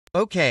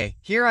Okay,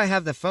 here I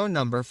have the phone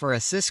number for a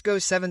Cisco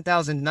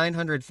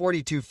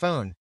 7942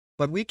 phone,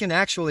 but we can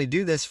actually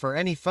do this for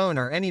any phone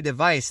or any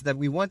device that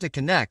we want to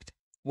connect,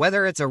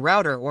 whether it's a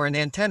router or an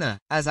antenna,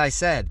 as I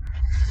said.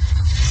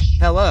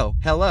 Hello,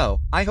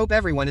 I hope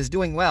everyone is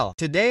doing well.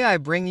 Today I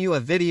bring you a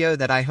video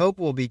that I hope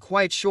will be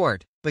quite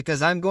short,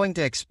 because I'm going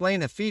to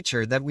explain a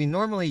feature that we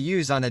normally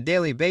use on a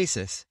daily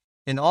basis,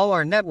 in all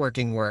our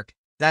networking work,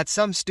 that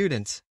some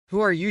students, who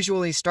are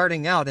usually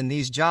starting out in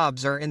these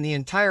jobs or in the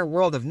entire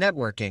world of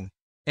networking,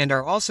 and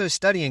are also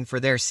studying for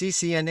their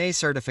CCNA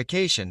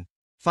certification,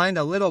 find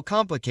a little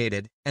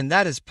complicated, and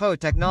that is PoE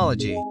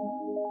technology.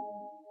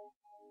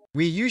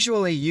 We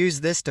usually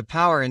use this to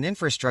power an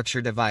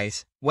infrastructure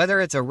device, whether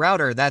it's a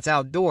router that's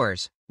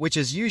outdoors, which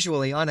is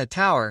usually on a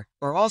tower,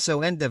 or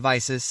also end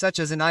devices such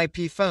as an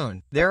IP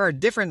phone. There are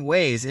different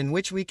ways in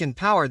which we can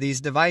power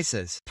these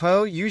devices.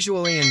 PoE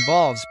usually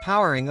involves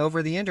powering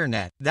over the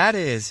internet. That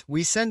is,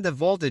 we send the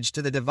voltage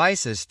to the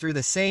devices through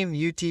the same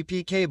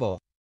UTP cable.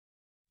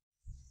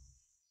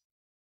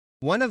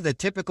 One of the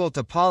typical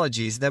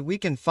topologies that we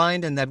can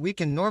find and that we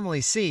can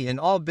normally see in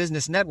all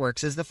business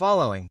networks is the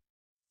following.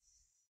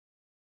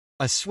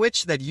 A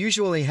switch that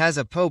usually has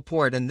a PoE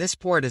port, and this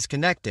port is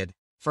connected,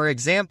 for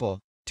example,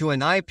 to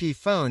an IP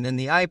phone, and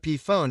the IP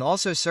phone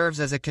also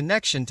serves as a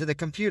connection to the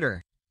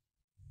computer.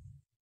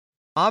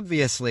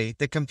 Obviously,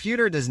 the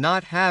computer does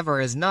not have or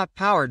is not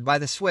powered by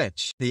the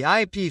switch. The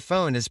IP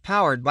phone is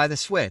powered by the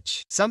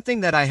switch.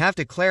 Something that I have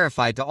to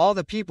clarify to all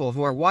the people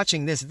who are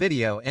watching this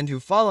video and who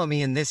follow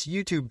me in this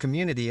YouTube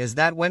community is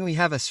that when we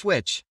have a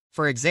switch,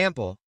 for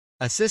example,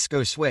 a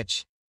Cisco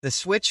switch, the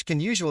switch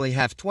can usually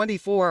have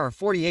 24 or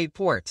 48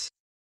 ports.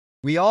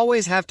 We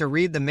always have to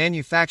read the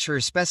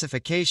manufacturer's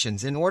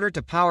specifications in order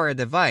to power a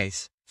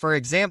device, for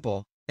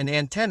example, an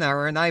antenna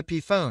or an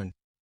IP phone.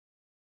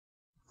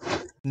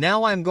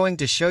 Now I'm going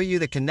to show you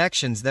the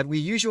connections that we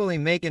usually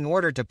make in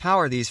order to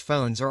power these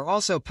phones, or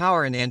also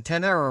power an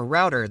antenna or a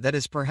router that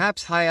is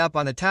perhaps high up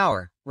on a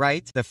tower,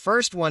 right? The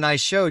first one I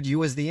showed you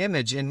was the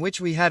image in which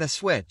we had a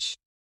switch.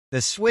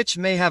 The switch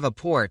may have a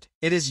port.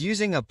 It is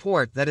using a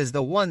port that is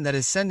the one that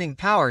is sending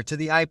power to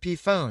the IP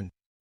phone.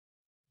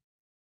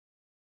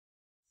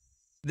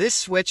 This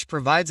switch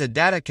provides a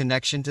data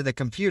connection to the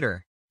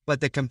computer, but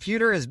the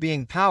computer is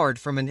being powered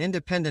from an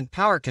independent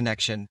power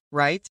connection,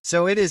 right?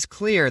 So it is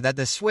clear that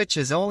the switch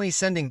is only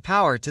sending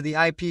power to the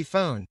IP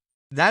phone.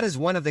 That is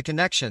one of the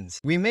connections.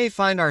 We may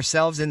find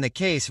ourselves in the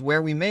case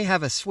where we may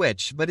have a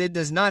switch but it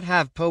does not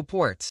have PoE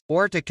ports,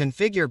 or to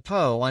configure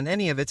PoE on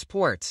any of its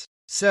ports.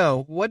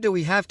 So, what do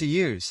we have to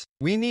use?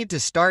 We need to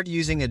start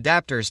using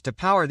adapters to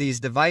power these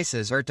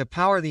devices, or to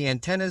power the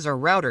antennas or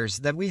routers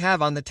that we have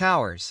on the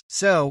towers.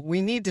 So, we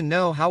need to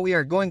know how we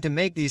are going to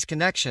make these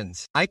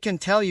connections. I can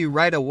tell you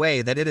right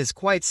away that it is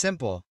quite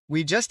simple.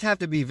 We just have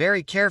to be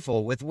very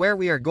careful with where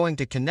we are going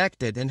to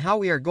connect it and how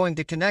we are going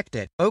to connect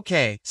it.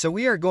 Okay, so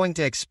we are going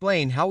to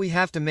explain how we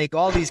have to make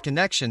all these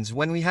connections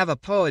when we have a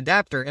PoE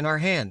adapter in our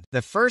hand.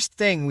 The first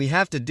thing we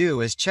have to do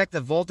is check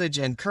the voltage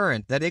and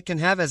current that it can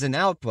have as an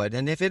output,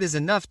 and if it is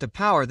enough to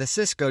power the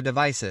Cisco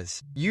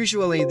devices.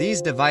 Usually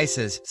these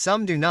devices,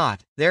 some do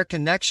not. Their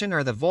connection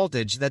or the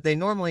voltage that they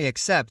normally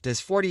accept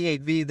is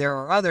 48 V. There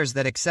are others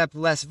that accept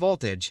less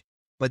voltage,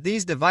 but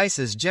these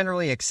devices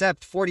generally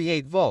accept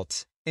 48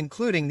 volts.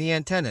 Including the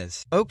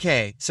antennas.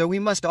 Okay, so we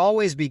must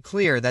always be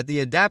clear that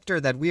the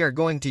adapter that we are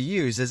going to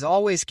use is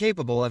always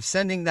capable of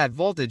sending that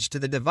voltage to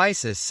the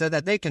devices so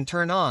that they can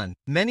turn on.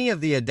 Many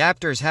of the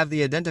adapters have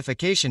the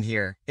identification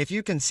here, if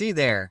you can see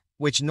there,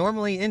 which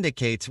normally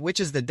indicates which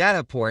is the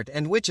data port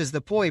and which is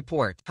the PoE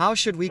port. How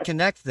should we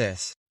connect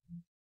this?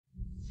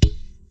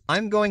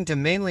 I'm going to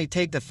mainly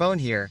take the phone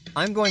here.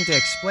 I'm going to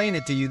explain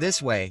it to you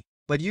this way,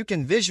 but you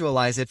can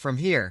visualize it from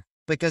here.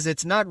 Because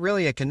it's not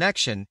really a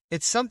connection,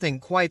 it's something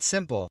quite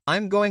simple.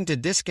 I'm going to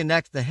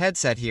disconnect the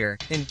headset here,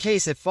 in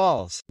case it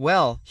falls.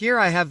 Well, here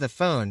I have the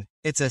phone.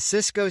 It's a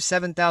Cisco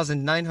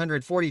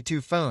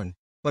 7942 phone,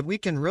 but we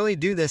can really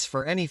do this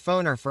for any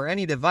phone or for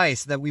any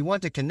device that we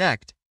want to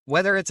connect,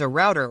 whether it's a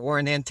router or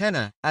an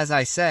antenna, as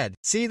I said.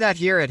 See that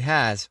here it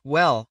has,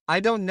 well, I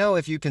don't know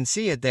if you can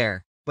see it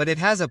there, but it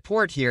has a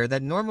port here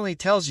that normally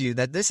tells you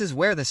that this is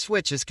where the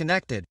switch is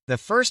connected. The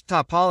first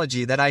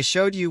topology that I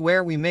showed you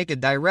where we make a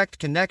direct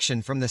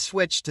connection from the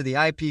switch to the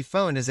IP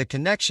phone is a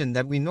connection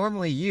that we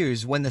normally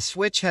use when the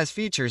switch has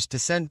features to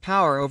send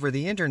power over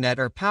the internet,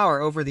 or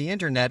power over the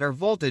internet, or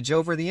voltage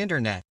over the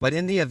internet. But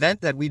in the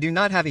event that we do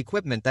not have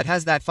equipment that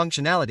has that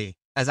functionality,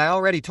 as I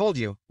already told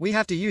you, we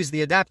have to use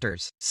the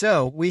adapters.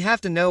 So, we have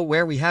to know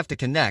where we have to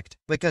connect,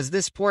 because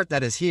this port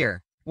that is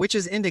here, which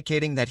is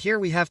indicating that here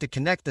we have to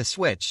connect the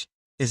switch,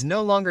 is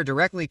no longer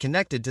directly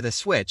connected to the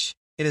switch,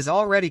 it is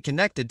already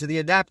connected to the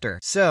adapter.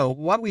 So,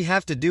 what we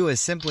have to do is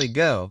simply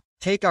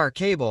take our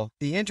cable,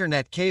 the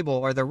internet cable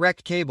or the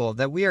rec cable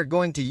that we are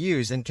going to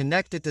use, and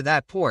connect it to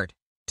that port,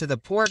 to the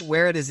port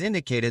where it is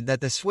indicated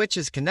that the switch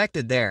is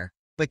connected there,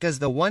 because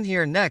the one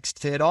here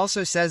next to it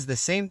also says the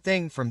same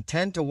thing, from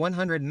 10 to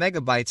 100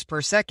 megabytes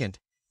per second,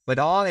 but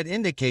all it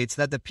indicates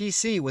that the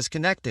PC was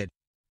connected.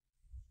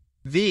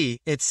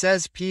 It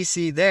says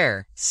PC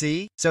there,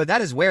 see? So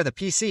that is where the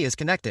PC is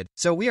connected.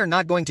 So we are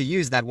not going to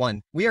use that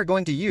one, we are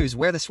going to use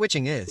where the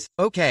switching is.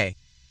 Okay.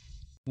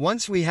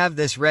 Once we have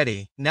this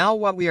ready, now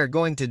what we are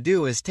going to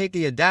do is take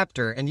the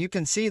adapter, and you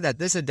can see that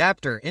this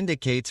adapter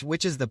indicates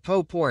which is the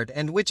PoE port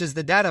and which is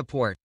the data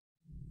port.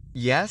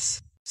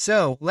 Yes?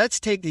 So, let's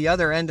take the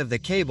other end of the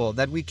cable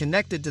that we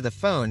connected to the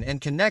phone and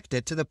connect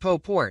it to the PoE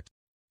port.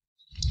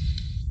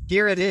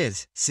 Here it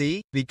is,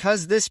 see?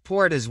 Because this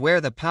port is where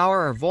the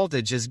power or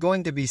voltage is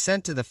going to be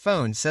sent to the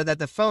phone so that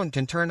the phone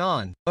can turn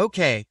on.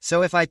 Okay,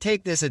 so if I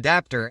take this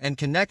adapter and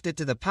connect it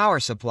to the power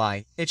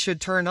supply, it should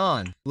turn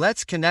on.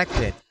 Let's connect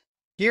it.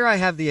 Here I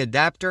have the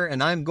adapter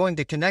and I'm going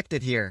to connect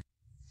it here.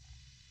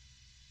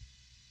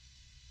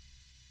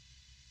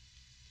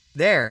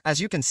 There, as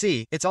you can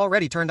see, it's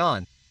already turned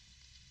on.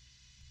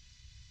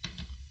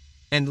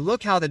 And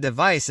look how the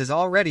device is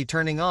already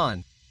turning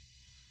on.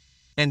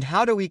 And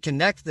how do we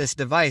connect this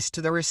device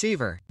to the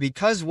receiver?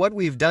 Because what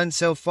we've done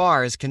so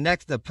far is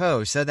connect the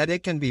PoE so that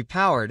it can be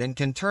powered and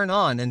can turn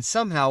on, and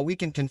somehow we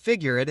can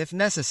configure it if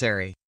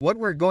necessary. What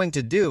we're going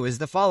to do is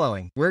the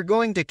following. We're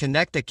going to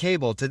connect a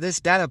cable to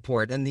this data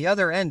port and the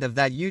other end of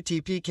that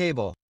UTP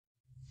cable.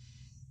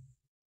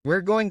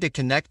 We're going to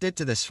connect it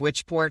to the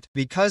switch port,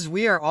 because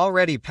we are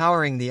already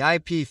powering the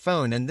IP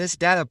phone, and this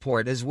data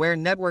port is where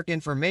network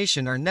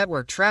information or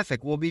network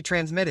traffic will be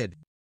transmitted.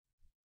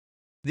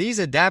 These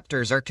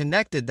adapters are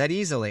connected that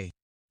easily.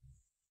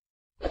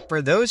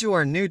 For those who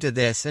are new to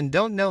this and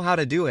don't know how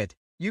to do it,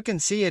 you can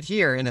see it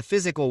here in a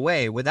physical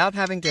way without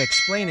having to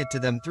explain it to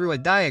them through a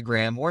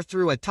diagram or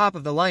through a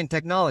top-of-the-line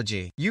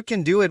technology. You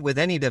can do it with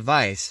any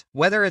device,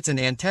 whether it's an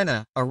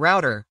antenna, a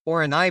router,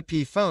 or an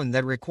IP phone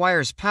that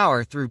requires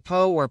power through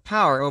PoE or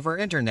power over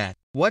Internet.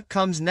 What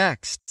comes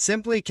next?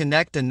 Simply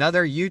connect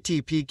another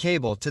UTP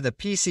cable to the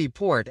PC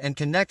port and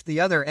connect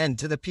the other end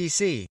to the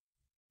PC.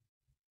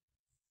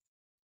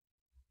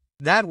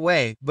 That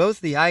way, both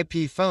the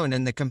IP phone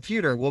and the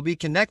computer will be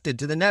connected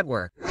to the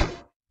network.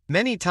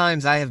 Many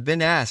times I have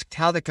been asked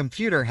how the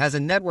computer has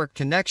a network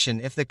connection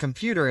if the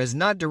computer is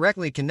not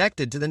directly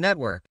connected to the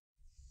network.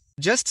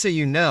 Just so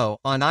you know,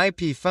 on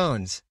IP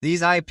phones,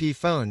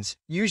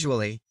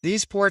 usually,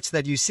 these ports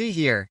that you see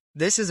here,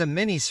 this is a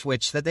mini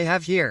switch that they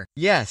have here.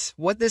 Yes,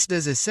 what this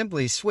does is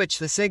simply switch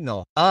the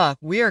signal.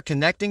 We are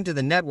connecting to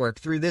the network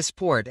through this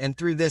port, and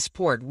through this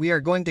port we are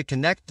going to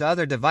connect to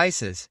other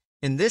devices.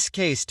 In this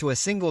case to a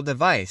single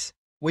device,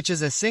 which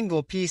is a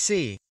single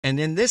PC, and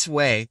in this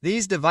way,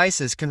 these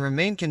devices can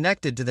remain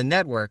connected to the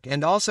network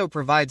and also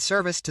provide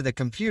service to the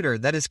computer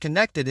that is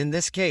connected in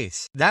this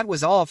case. That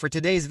was all for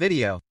today's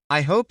video.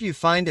 I hope you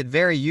find it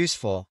very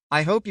useful,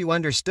 I hope you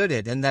understood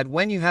it, and that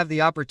when you have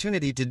the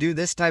opportunity to do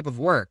this type of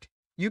work,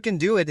 you can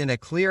do it in a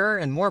clearer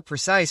and more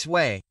precise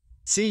way.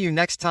 See you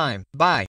next time, bye.